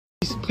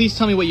please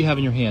tell me what you have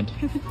in your hand?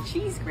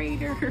 Cheese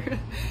grater.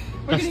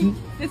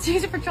 Let's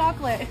use it for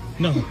chocolate.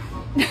 No,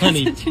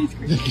 honey.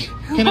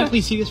 Can I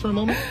please see this for a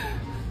moment?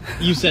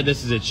 You said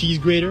this is a cheese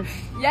grater?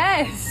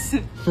 Yes.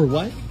 For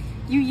what?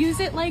 You use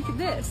it like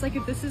this, like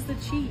if this is the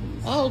cheese.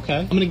 Oh, okay.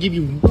 I'm gonna give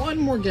you one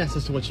more guess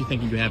as to what you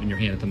think you have in your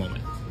hand at the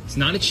moment. It's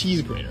not a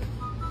cheese grater.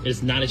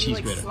 It's not a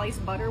cheese grater. Slice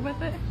butter with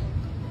it?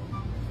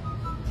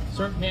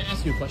 Sir, may I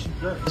ask you a question?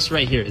 Sure. This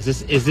right here, is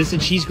this a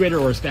cheese grater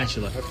or a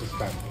spatula? That's a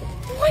spatula.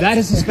 What? That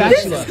is a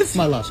spatula,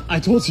 my love. I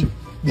told you.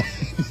 That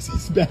is a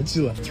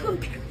spatula. You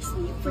embarrassed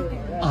me for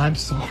that. I'm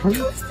sorry.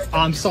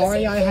 I'm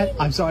sorry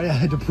I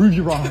had to prove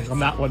you wrong on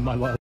that one, my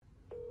love.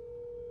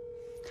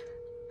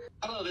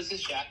 Hello, this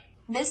is Jack.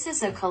 This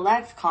is a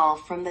collect call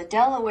from the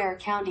Delaware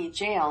County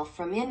Jail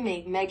from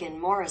inmate Meghan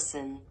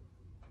Morrison.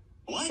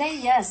 What? Say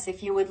yes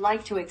if you would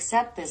like to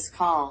accept this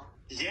call.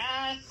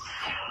 Yes.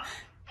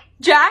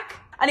 Jack,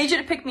 I need you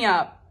to pick me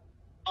up.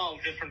 Oh,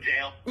 just from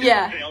jail?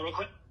 Yeah. From jail real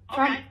quick?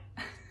 Okay.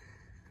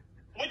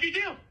 What'd you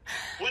do?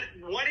 What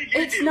did you do?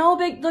 It's no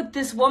big... Look,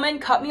 this woman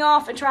cut me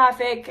off in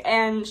traffic,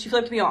 and she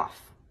flipped me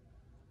off.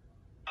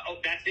 Oh,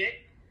 that's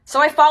it?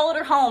 So I followed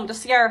her home to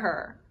scare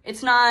her.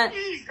 It's not...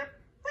 Jesus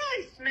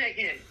Christ,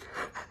 Megan.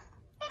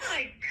 Oh,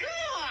 my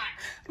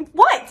God.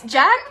 What,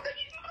 Jack? I'm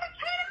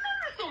trying to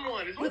murder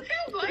someone, is what it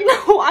sounds like.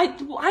 No, I had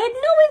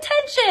no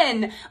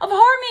intention of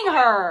harming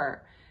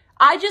her.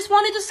 I just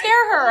wanted to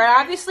scare her, and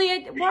obviously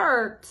it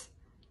worked.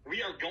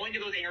 We are going to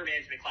those anger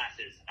management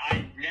classes.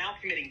 I'm now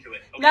committing to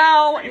it. Okay?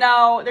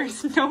 No,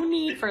 there's no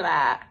need for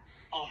that.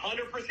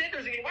 100%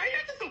 there's any. Why are you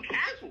acting so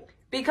casual?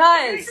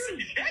 Because You're in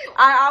jail.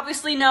 I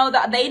obviously know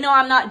that they know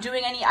I'm not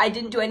doing I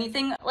didn't do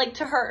anything like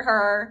to hurt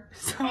her.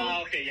 So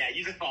Oh, okay, yeah,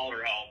 you just followed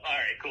her home. All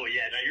right, cool,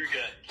 yeah, no, you're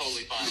good.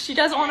 Totally fine. she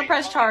doesn't want to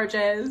press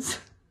charges.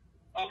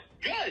 Oh,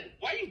 good.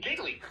 Why are you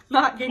giggling?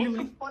 Not What's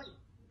giggling. so funny?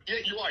 Yeah,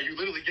 you are. You're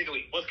literally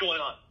giggling. What's going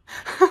on?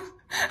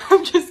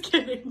 I'm just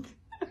kidding.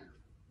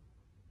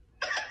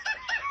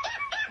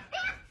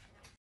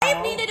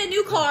 I've needed a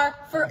new car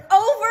for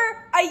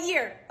over a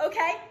year,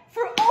 okay?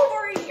 For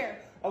over a year.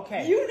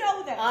 Okay. You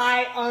know this.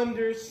 I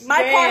understand.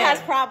 My car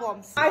has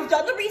problems. I've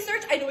done the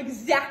research. I know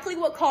exactly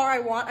what car I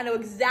want. I know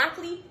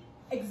exactly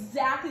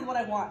what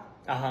I want.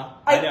 Uh-huh.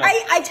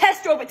 I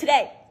test drove it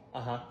today.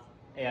 Uh-huh.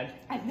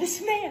 And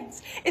this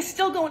man's is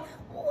still going,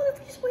 oh, if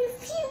we just wait a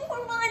few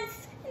more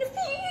months, and a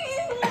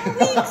few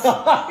more weeks.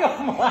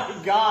 Oh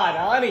my God,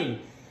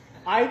 honey.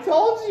 I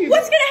told you.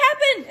 What's going to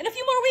happen in a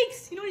few more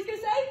weeks? You know what he's going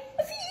to say?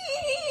 A few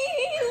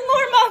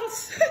more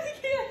months. I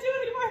can't do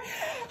it anymore.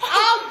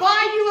 I'll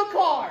buy you a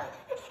car.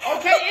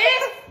 Okay,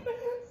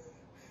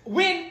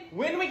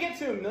 when we get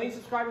to 1 million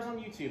subscribers on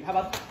YouTube, how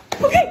about...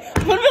 Okay,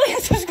 1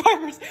 million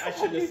subscribers. I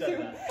shouldn't have said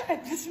that.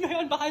 And this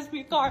man buys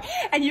me a car,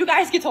 and you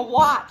guys get to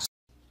watch.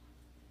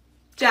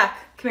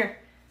 Jack, come here.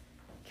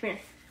 Come here.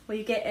 Will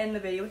you get in the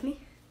video with me?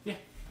 Yeah.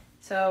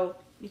 So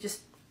you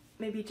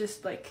maybe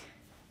just like,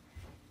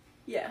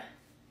 yeah.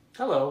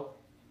 Hello.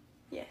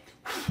 Yeah.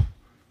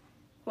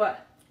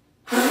 What?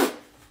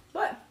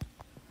 What?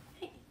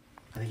 Hey.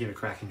 I think you have a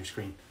crack in your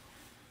screen.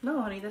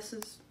 No, honey, this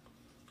is...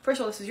 First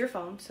of all, this is your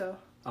phone, so...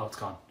 Oh, it's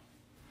gone.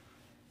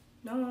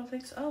 No, I don't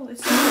think so. Oh,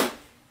 it's... Can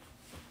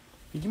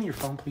you give me your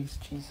phone, please?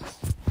 Jesus.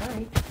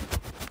 Alright.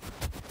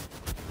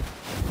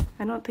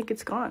 I don't think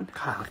it's gone.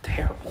 God, I look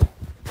terrible.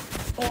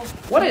 Oh.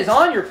 What is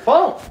on your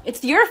phone?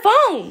 It's your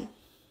phone!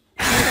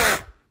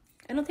 I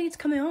don't think it's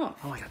coming off.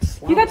 Oh, I got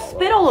slop. You got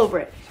spit all over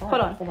it. Sorry,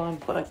 Hold on.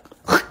 Hold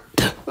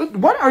on.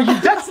 What are you?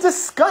 That's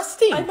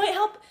disgusting. I might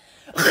help.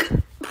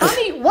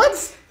 Honey,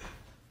 what?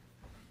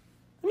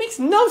 It makes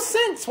no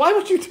sense. Why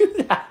would you do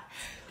that?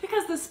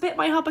 Because the spit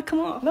might help it come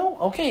off. No,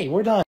 okay,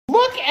 we're done.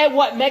 Look at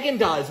what Meghan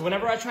does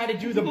whenever I try to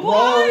do the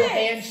bro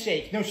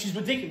handshake. No, she's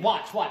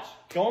ridiculous. Watch.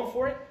 Going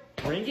for it.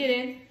 Bring it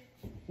in.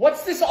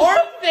 What's this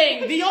arm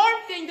thing? The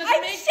arm thing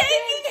doesn't make sense. I'm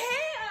shaking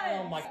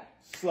hands. Oh my.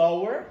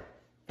 Slower.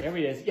 There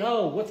he is.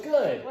 Yo, what's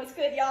good? What's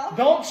good, y'all?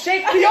 Don't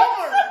shake the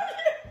arm.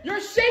 You're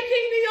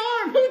shaking the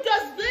arm. Who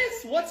does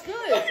this? What's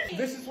good?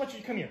 This is what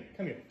you... Come here.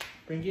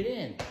 Bring it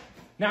in.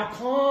 Now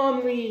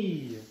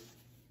calmly.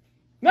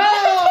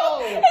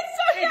 No!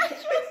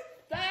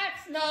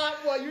 That's not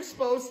what you're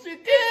supposed to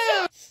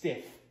do.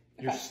 Stiff.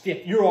 You're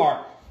stiff. You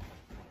are.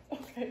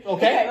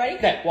 Okay, ready?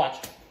 Okay,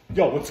 watch.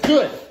 Yo, what's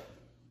good?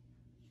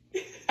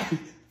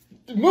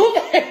 Move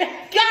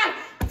it. God.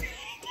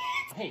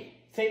 Hey,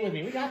 say it with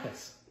me. We got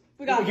this.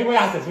 We got this.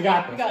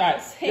 All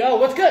right. Hey. Yo,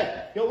 what's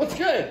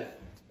good?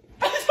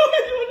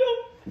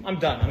 I'm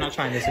done. I'm not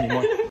trying this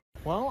anymore.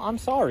 Well, I'm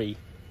sorry.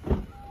 I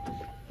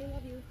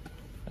love you.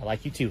 I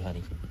like you too,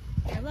 honey.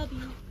 I love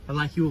you. I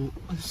like you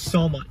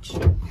so much.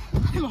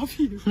 I love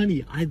you.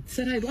 Honey, I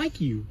said I like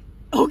you.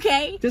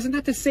 Okay. Isn't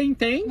that the same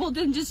thing? Well,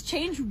 then just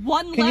change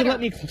one Can letter you let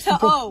me to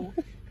O.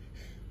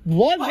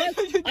 What?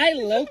 I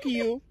like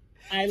you.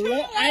 I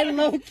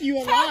like you a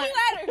lot. Tell me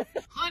letter.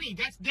 Honey,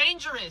 that's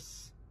dangerous.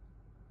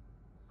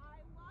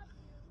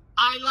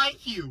 I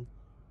like you.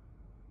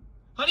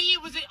 Honey,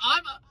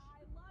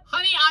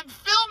 Honey, I'm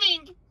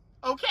filming.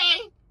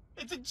 Okay?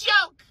 It's a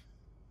joke.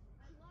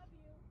 I love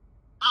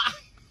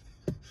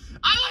you.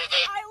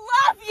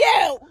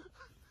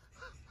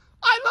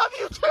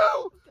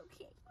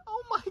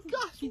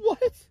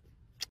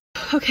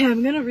 Okay,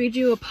 I'm gonna read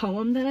you a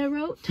poem that I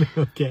wrote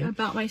Okay.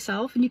 about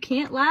myself, and you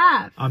can't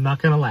laugh. I'm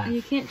not gonna laugh. And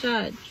you can't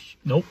judge.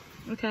 Nope.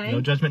 Okay? No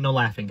judgment, no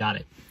laughing. Got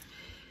it.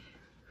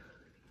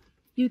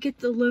 You get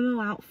the limo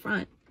out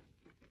front.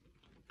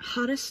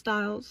 Hottest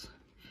styles.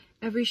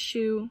 Every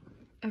shoe.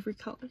 Every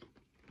color.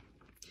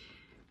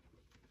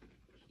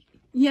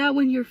 Yeah,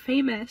 when you're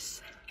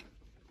famous,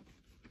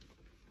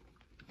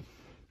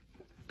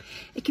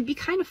 it can be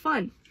kind of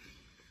fun.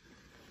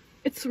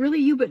 It's really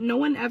you, but no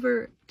one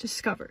ever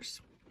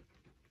discovers.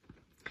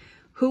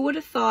 Who would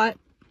have thought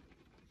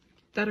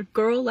that a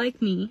girl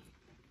like me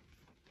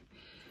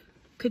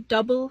could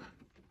double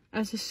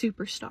as a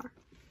superstar?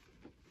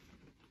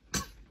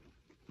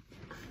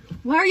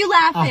 Why are you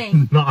laughing?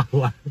 I'm not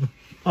laughing.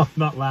 I'm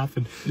not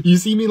laughing. You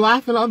see me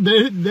laughing?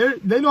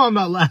 They know I'm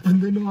not laughing.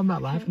 They know I'm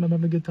not laughing. I'm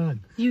having a good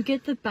time. You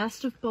get the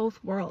best of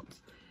both worlds.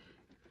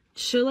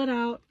 Chill it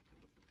out.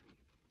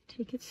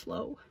 Take it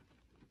slow.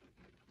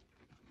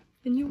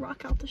 Then you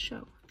rock out the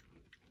show.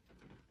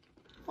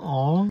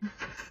 Aw.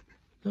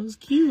 That was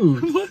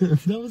cute.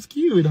 That was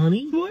cute,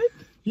 honey. What?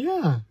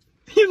 Yeah.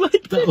 You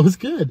liked That it? was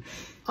good.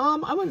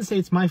 I wouldn't say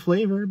it's my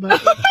flavor,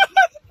 but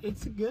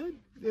it's good.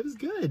 It was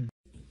good.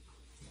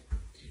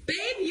 Babe,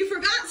 you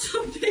forgot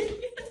something.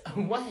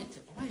 What?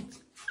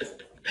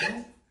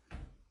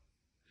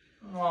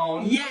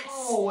 Oh, Yes.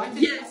 no. I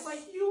did Yes. just like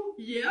you.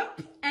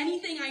 Yep.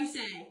 Anything I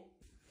say.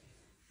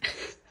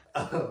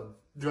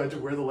 Do I have to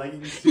wear the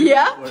leggings too?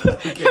 Yeah. Or- You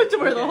have to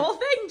wear the whole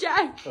thing,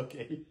 Jack.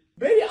 Okay.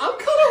 Baby, I'm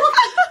kind of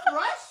looking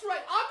fresh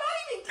right. I'm not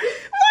even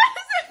kidding.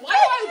 Why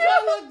do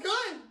I look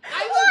good?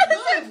 I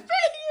look good.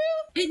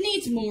 It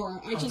needs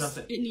more. that's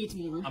it. It needs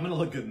more. I'm gonna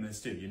look good in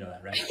this too. You know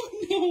that, right?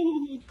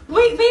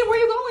 Wait, babe, where are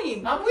you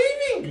going? I'm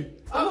leaving.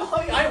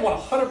 I am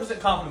 100%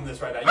 confident in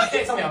this right now. You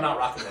can't tell me I'm not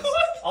rocking this.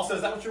 Also,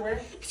 is that what you're wearing?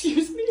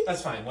 Excuse me?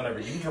 That's fine. Whatever.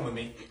 You can come with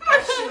me.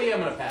 Actually, I'm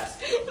gonna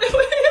pass.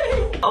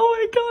 Oh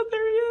my god,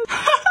 there he is.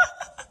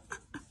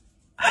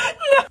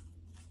 No.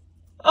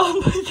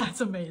 Oh my god,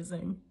 that's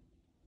amazing.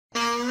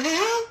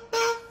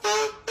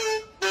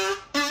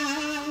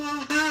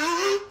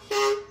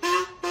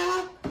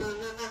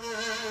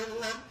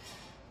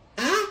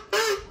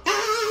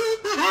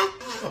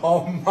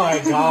 Oh my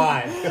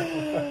god.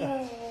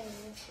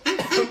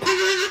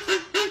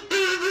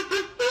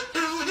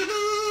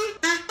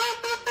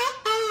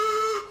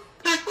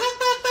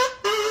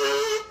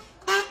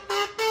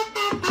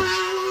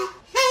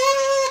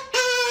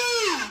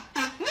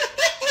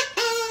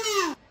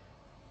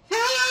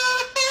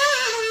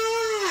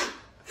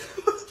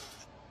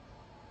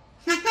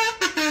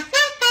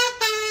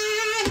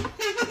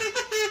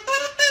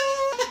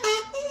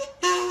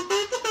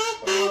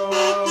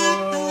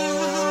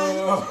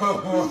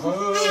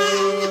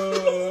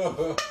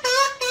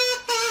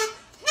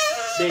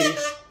 Baby,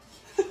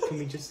 can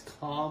we just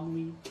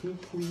calmly, can we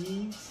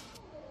please?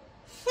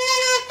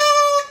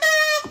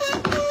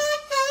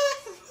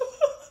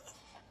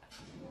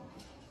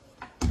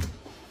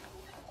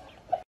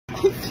 I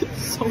feel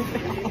so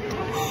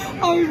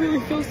bad. I really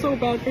feel so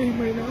bad for him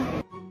right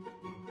now.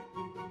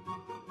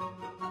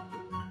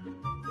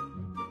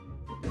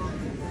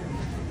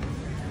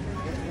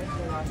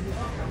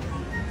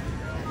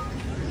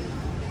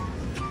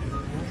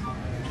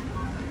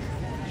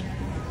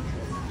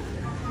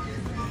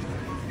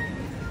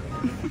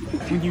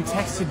 When you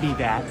texted me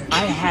that,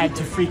 I had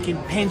to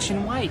freaking pinch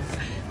and wipe.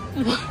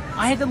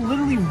 I had to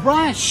literally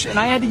rush, and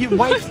I had to get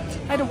wiped.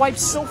 I had to wipe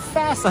so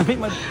fast, I made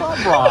my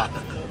butt raw.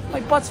 My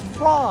butt's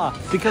raw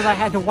because I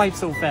had to wipe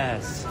so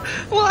fast.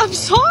 Well, I'm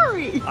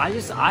sorry.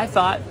 I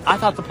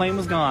thought the plane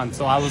was gone,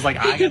 so I was like,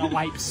 I gotta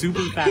wipe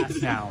super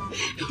fast now.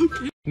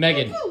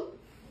 Megan,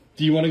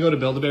 do you want to go to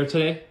Build-A-Bear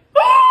today?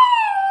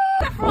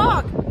 The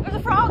frog. There's a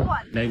frog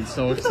one. Megan's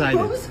so excited.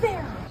 Rose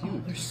bear.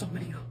 Oh, there's so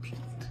many options.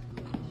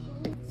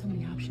 So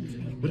many options.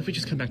 What if we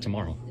just come back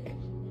tomorrow?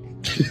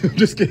 I'm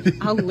just kidding.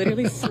 I'll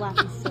literally slap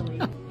you silly.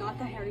 Not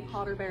the Harry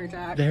Potter bear,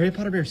 Jack. The Harry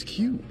Potter bear's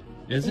cute,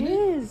 isn't it?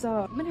 is.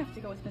 I'm gonna have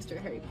to go with Mr.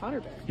 Harry Potter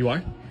bear. You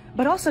are?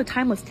 But also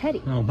Timeless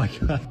Teddy. Oh my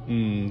god.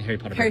 Harry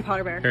Potter bear. Harry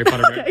Potter bear. Harry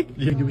Potter bear. Okay.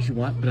 You can do what you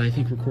want, but I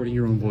think recording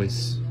your own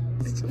voice.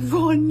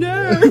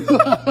 Runner!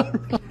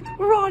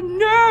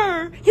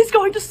 Runner! He's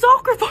going to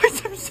sacrifice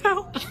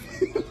himself!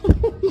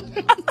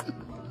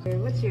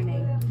 What's your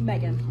name?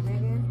 Megan.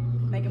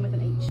 Megan? Megan with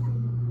an H.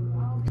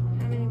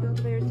 How many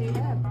Build-A-Bears do you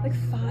have? Like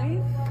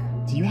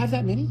 5? Do you have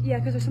that many? Yeah,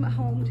 because there's some at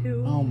home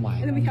too. Oh my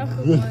And then we have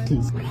the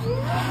goodness.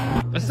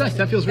 one. That's nice.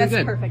 That feels really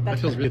That's good. perfect. That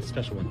That's feels really the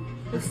special one.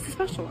 This is the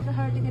special Is it one.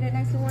 hard to get it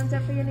nice and warmed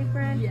up for your new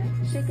friend? Yes.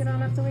 Shake it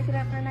on up to wake it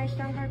up for a nice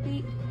strong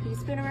heartbeat. You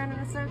spin around in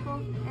a circle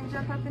and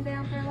jump up and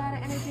down for a lot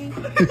of energy.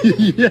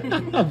 Yeah.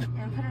 And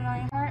put it on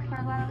your heart for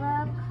a lot of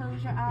love.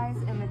 Close your eyes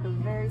and make a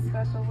very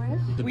special wish.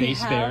 The We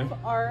base bear. have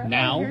our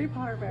Now, Harry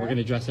Potter bear. we're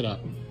gonna dress it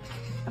up.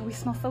 Oh, we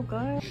smell so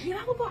good. Yeah,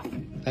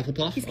 Hufflepuff.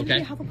 Hufflepuff? He's gonna be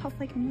Okay. a Hufflepuff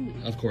like me.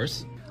 Of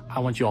course. I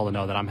want you all to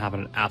know that I'm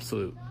having an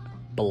absolute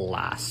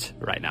blast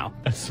right now.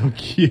 That's so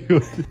cute.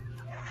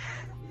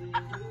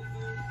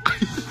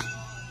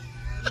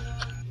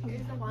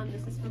 Here's the one.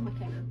 This is from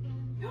McKenna.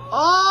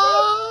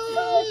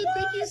 Oh,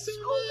 thank you so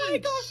my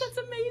gosh, that's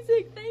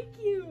amazing. Thank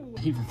you.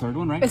 Keep the third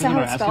one, right? Is that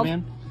how it's spelled?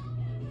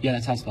 Yeah,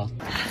 that's how it's spelled.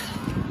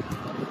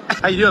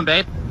 How you doing,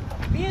 babe?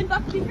 Me and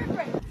Buckbeak are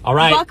great. All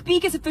right.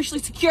 Buckbeak is officially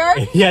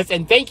secured. Yes,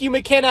 and thank you,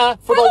 McKenna,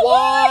 for the wand.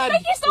 wand.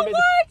 Thank you so much.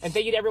 And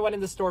thank you to everyone in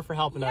the store for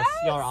helping us.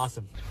 Y'all are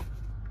awesome.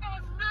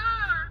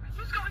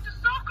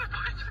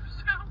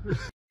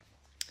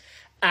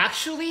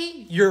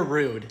 Actually, you're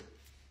rude.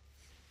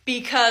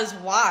 Because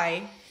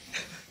why?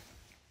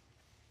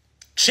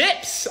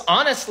 Chips,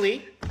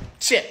 honestly.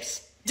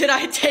 Chips. Did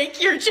I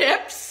take your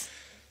chips?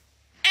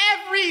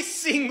 Every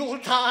single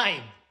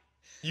time.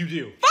 You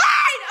do.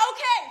 Fine!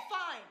 Okay,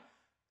 fine.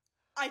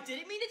 I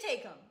didn't mean to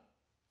take them.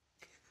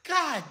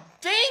 God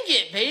dang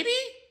it, baby.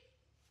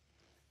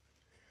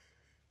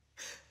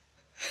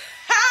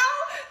 How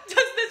does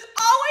this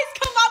always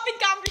come up in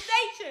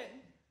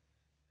conversation?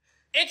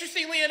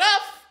 Interestingly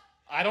enough,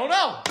 I don't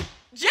know.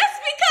 Just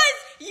because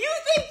you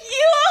think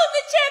you own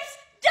the chips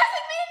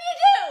doesn't mean you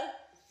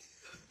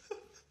do.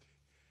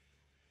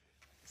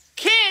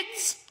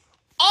 Kids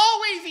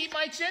always eat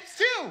my chips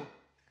too.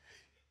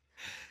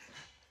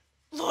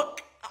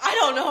 Look, I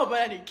don't know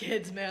about any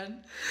kids,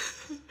 man.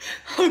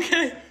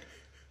 Okay.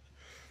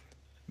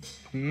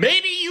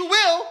 Maybe you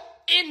will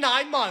in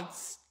 9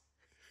 months.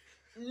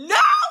 No,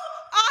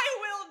 I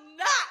will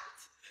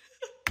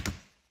not.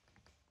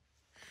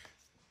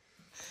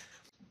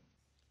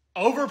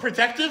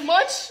 Overprotective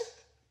much?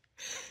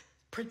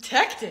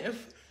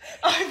 Protective?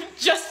 I'm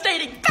just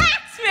stating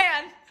facts,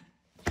 man.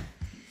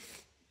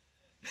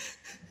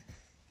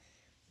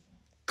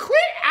 Quit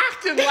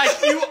acting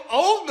like you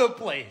own the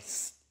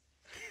place.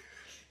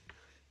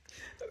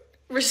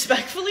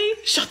 Respectfully,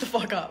 shut the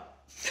fuck up.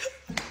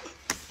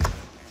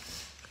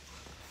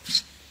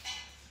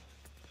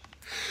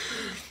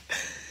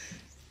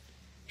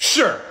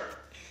 Sure,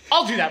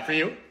 I'll do that for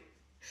you.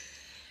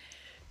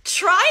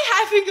 Try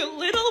having a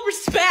little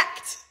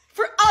respect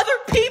for other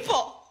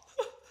people.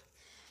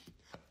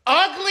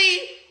 Ugly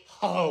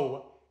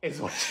hoe is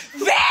what you...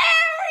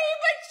 Very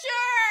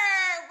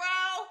mature,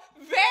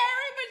 bro.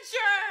 Very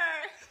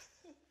mature.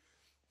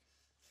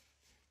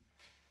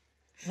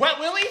 Wet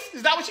willies?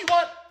 Is that what you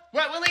want?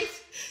 Wet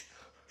willies?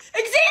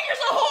 Xavier's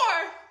a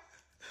whore.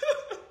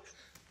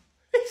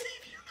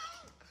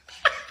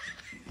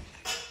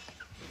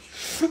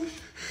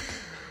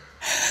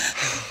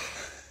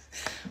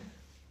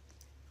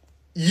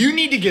 You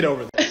need to get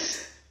over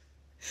this.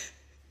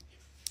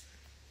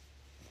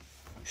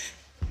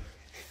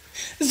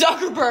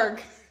 Zuckerberg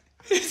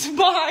is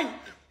mine.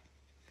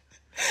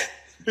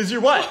 Is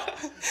your what?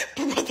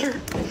 Brother.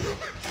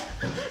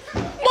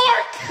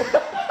 Mark!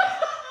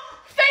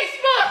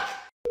 Facebook!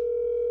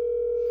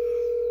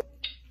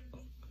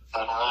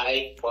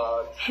 Hi,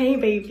 well, Hey,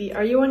 baby,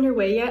 are you on your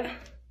way yet?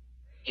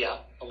 yeah,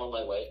 I'm on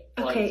my way.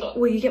 Okay, What's up?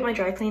 will you get my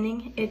dry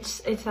cleaning?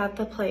 It's at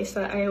the place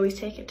that I always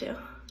take it to.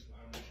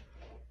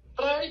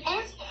 But I already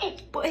passed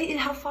it. But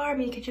how far? I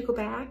mean, could you go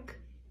back?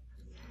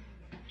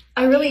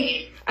 I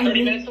really,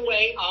 30 minutes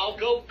away, I'll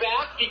go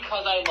back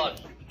because I love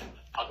you.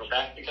 I'll go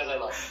back because I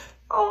love you.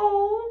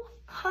 Oh,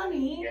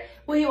 honey. Yeah.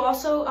 Will you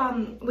also,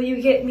 will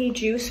you get me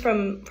juice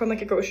from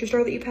like a grocery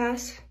store that you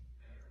pass?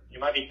 You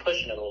might be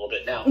pushing it a little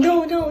bit now.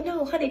 No,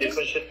 honey, You just,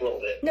 push it a little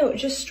bit. no,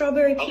 just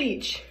strawberry Okay.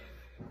 peach.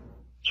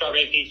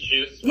 Strawberry peach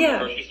juice from Yeah.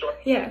 the grocery store?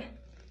 Yeah.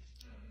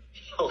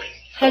 Okay.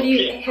 Have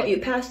Okay. you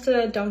passed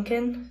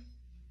Dunkin'?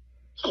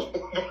 Oh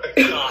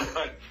my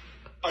god.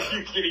 Are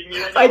you kidding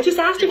me right now? I just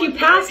asked if you want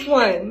passed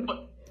strawberry-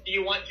 one. Do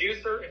you want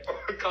juice or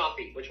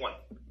coffee? Which one?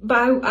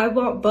 But I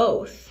want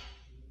both.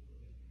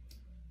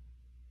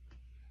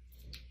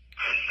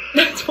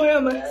 That's why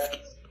I'm asking.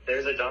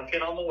 There's a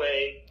Dunkin' on the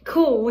way.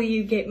 Cool, will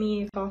you get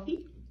me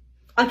coffee?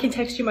 I can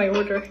text you my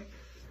order.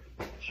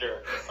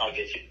 Sure, I'll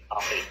get you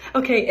coffee.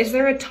 Okay, is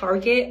there a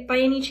Target by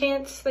any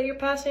chance that you're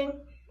passing?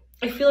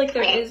 I feel like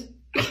there is.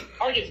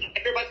 Targets.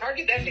 If you're by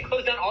Target, they actually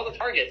closed down all the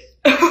Targets.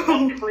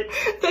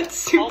 That's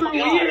super Oh my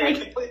God, I weird.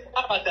 completely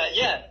forgot about that.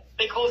 Yeah,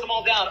 they closed them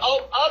all down.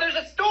 Oh, there's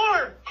a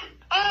storm.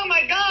 Oh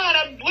my God,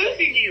 I'm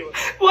losing you.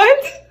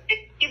 What?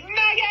 It's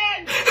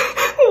Meghan.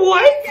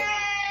 What?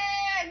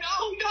 Meghan!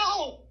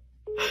 Oh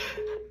no.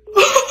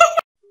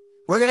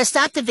 We're gonna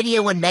stop the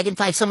video when Meghan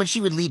finds someone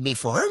she would leave me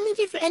for. Leave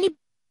you for any...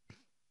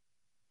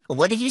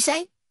 What did you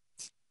say?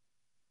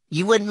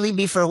 You wouldn't leave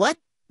me for what?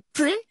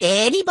 For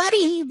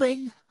anybody, but...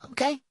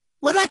 Okay.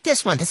 What about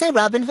this one? Is that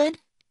Robin Hood?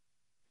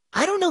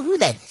 I don't know who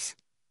that is.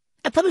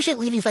 I probably shouldn't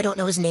leave you if I don't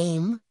know his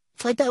name.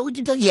 If I thought,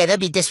 yeah, that'd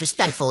be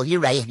disrespectful. You're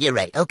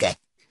right. Okay.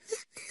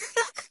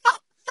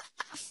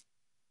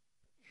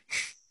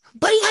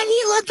 But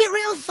honey, look at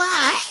real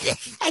fun.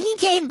 And he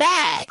came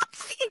back.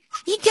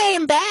 He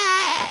came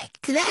back.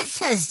 That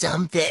says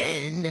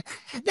something.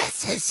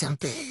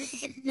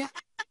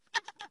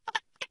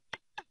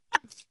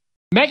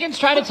 Megan's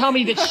trying to tell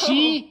me that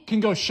she can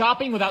go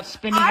shopping without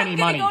spending any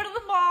money. I'm gonna go to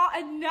the mall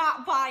and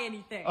not buy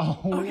anything. Oh,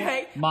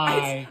 okay?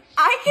 my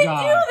I can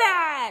God. do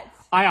that.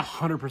 I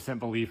 100%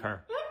 believe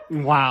her.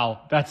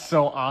 Wow, that's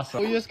so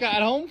awesome. We just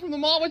got home from the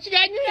mall. What you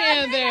got in your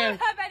hand I there?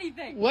 don't have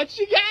anything. What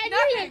you got in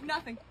your hand?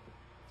 Nothing.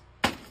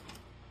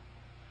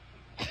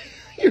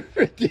 You're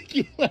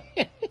ridiculous.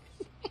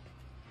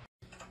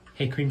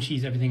 Hey, cream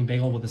cheese, everything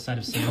bagel with a side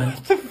of salmon.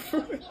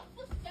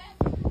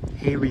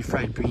 Hey,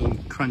 refried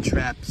bean, crunch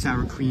wrap,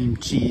 sour cream,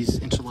 cheese,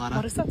 enchilada.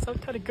 Oh, does that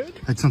sound kind of good?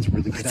 That sounds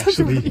really good,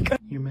 actually. Really good.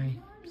 You're my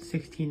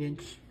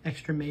 16-inch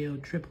extra mayo,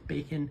 triple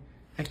bacon,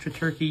 extra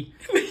turkey,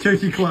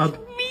 turkey club.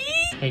 Me?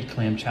 Hey,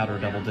 clam chowder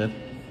double dip.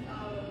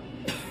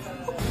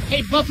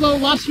 Hey, buffalo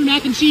lobster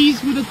mac and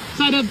cheese with a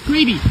side of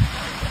gravy.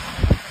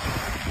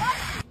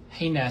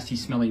 Hey, nasty,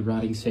 smelly,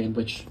 rotting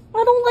sandwich.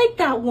 I don't like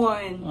that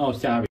one. Oh,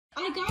 sorry.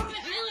 I got my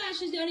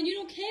eyelashes done and you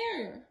don't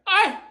care.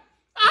 I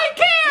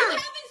care! You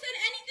haven't said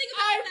anything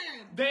about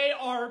them. They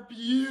are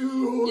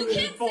beautiful. You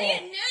can't say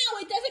it now.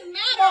 It doesn't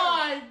matter.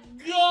 My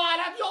God,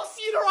 have y'all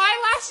seen her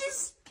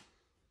eyelashes?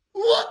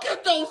 Look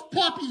at those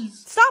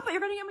puppies. Stop it.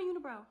 You're going to get my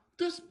unibrow.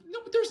 There's no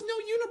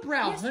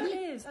unibrow, Yes, honey.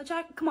 there is.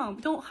 Jack, come on.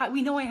 Don't hide.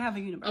 We know I have a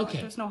unibrow. Okay.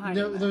 There's no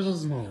hiding. There's a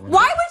small one.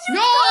 Why would you?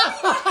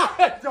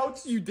 No!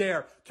 Don't you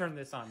dare turn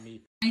this on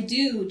me. I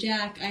do,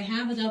 Jack. I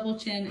have a double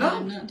chin and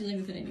I'm not dealing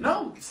with it anymore.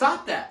 No,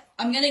 stop that.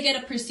 I'm gonna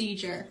get a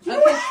procedure.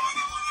 Okay.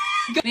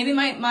 Maybe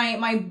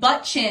my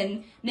butt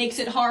chin makes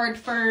it hard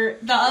for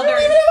the other. You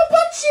don't even have a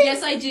butt chin.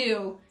 Yes, I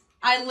do.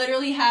 I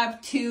literally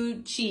have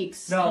 2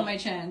 cheeks on my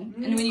chin,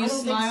 and when you I don't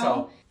think smile,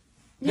 so.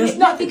 There's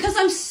nothing. because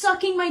I'm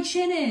sucking my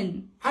chin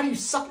in. How do you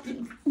suck?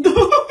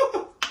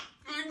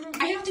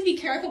 I have to be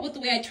careful with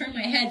the way I turn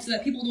my head so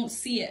that people don't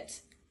see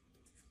it.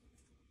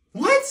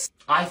 What?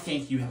 I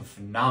think you have a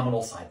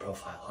phenomenal side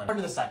profile, honey. Turn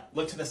to the side.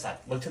 Look to the side.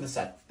 Look to the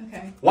side.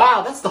 Okay.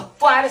 Wow, that's the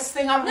flattest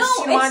thing I've ever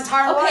seen in my it's-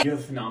 entire okay. life. You have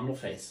a phenomenal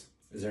face.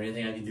 Is there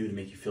anything I can do to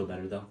make you feel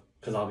better, though?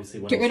 Because obviously,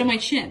 what Get rid of my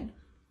chin.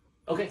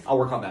 Okay, I'll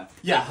work on that.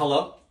 Yeah,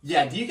 hello?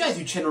 Yeah, do you guys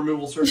do chin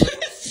removal surgery?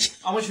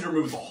 I want you to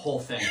remove the whole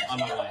thing on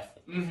my wife.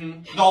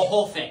 Mm-hmm. The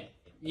whole thing.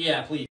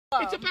 Yeah, please.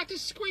 It's about to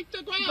scrape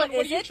the ground. But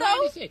what is are you it, trying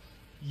though? to say?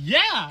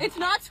 Yeah. It's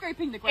not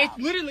scraping the ground.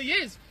 It literally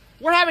is.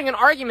 We're having an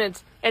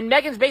argument, and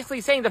Megan's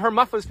basically saying that her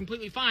muffler's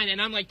completely fine,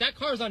 and I'm like, that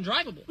car's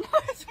undrivable.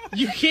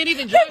 You can't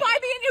even drive Buy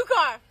me a new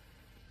car.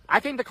 I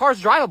think the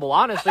car's drivable,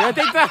 honestly. I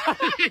think that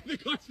the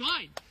car's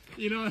fine.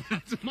 You know,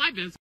 that's my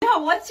business. No,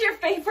 what's your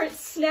favorite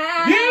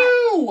snack?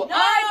 You! No,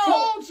 I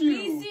told you!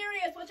 Be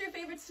serious. What's your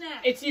favorite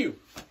snack? It's you.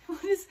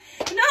 What is...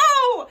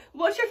 No!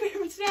 What's your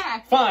favorite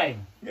snack?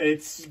 Fine.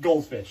 It's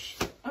goldfish.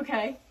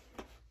 Okay.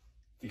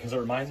 Because it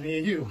reminds me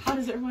of you. How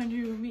does it remind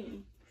you of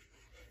me?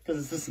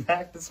 Because it's the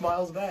snack that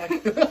smiles back.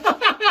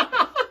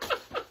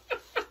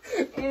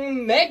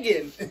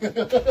 Megan!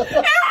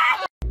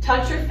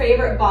 Touch your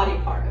favorite body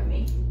part of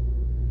me.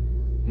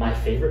 My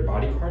favorite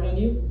body part on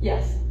you?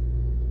 Yes.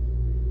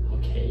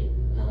 Okay.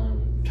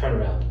 Turn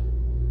around.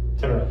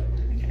 Turn around.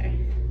 Okay.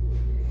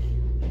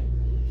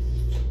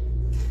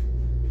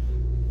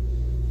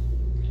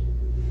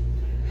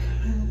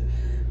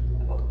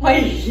 My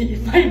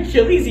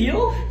Achilles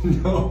heel?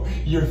 No,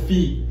 your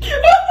feet.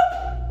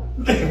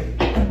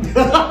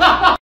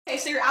 Okay,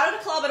 so you're out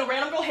at a club and a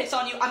random girl hits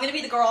on you. I'm gonna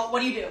be the girl.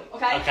 What do you do?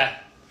 Okay? Okay.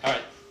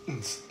 Alright.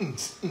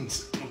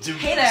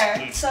 Hey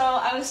there. So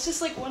I was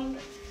just like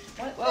wondering.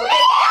 What? Whoa.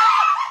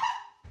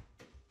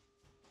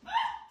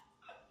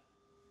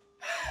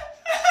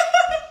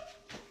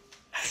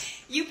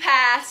 You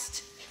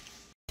passed.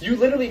 You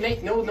literally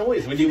make no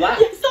noise when you laugh.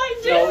 Yes,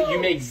 I do. No, you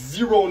make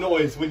zero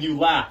noise when you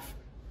laugh.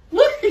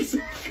 Look!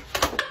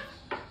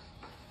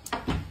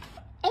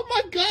 Oh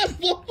my God,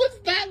 what was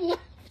that laugh?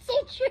 So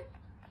true.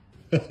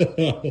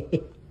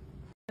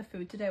 The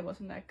food today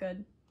wasn't that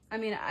good. I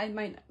mean, I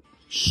might...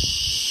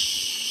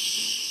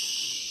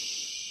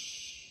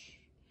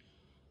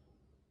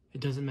 It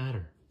doesn't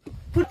matter.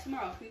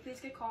 Tomorrow, can we please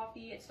get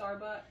coffee at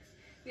Starbucks?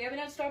 We haven't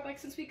had Starbucks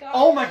since we got...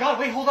 Oh my God,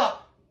 wait, hold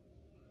up.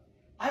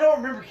 I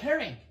don't remember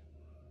caring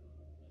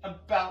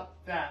about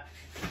that.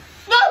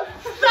 No!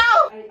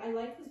 No! I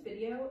like this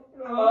video.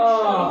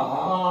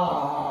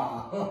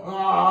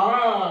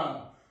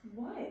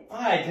 What?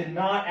 I did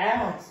not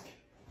ask.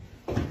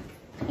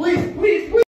 Please